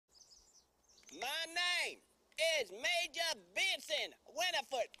is Major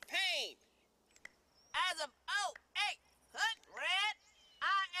Payne. As of 0800,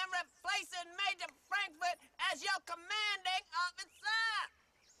 I am replacing Major Frankfurt as your commanding officer.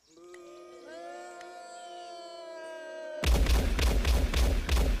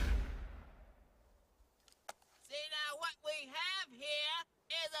 See, now what we have here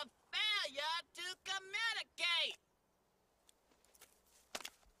is a failure to communicate.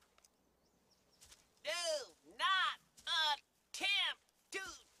 Do not attempt to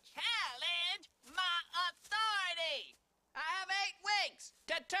challenge my authority. I have 8 weeks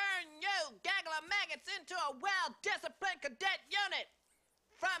to turn you gaggle of maggots into a well-disciplined cadet unit.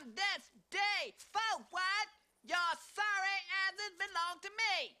 From this day forward, your sorry asses belong to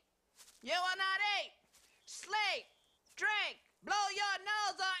me. You will not eat, sleep, drink, blow your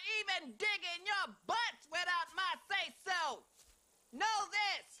nose, or even dig in your butts without my say-so. Know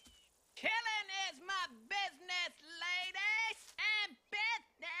this. Killing is my business, ladies, and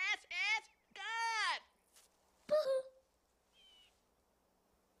business is good. Boo-hoo.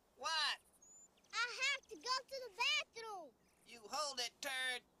 What? I have to go to the bathroom. You hold it,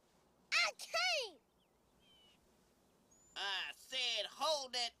 turd. I can't. I said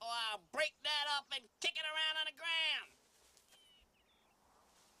hold it or I'll break that up and kick it around on the ground.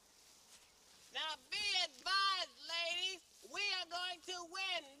 Now be advised, ladies, we are going to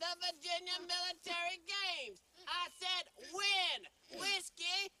win the Virginia Military Games. I said win.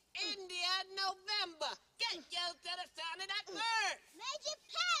 Whiskey, India, November. Get used to the sound of that word. Major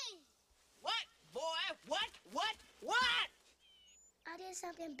Payne. What, boy? What? I did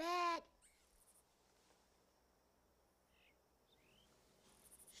something bad.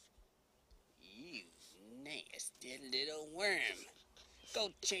 You nasty little worm.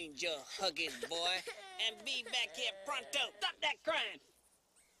 Go change your huggies, boy, and be back here pronto. Stop that crying.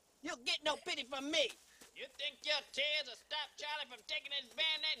 You'll get no pity from me. You think your tears will stop Charlie from taking his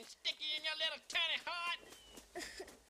bayonet and stick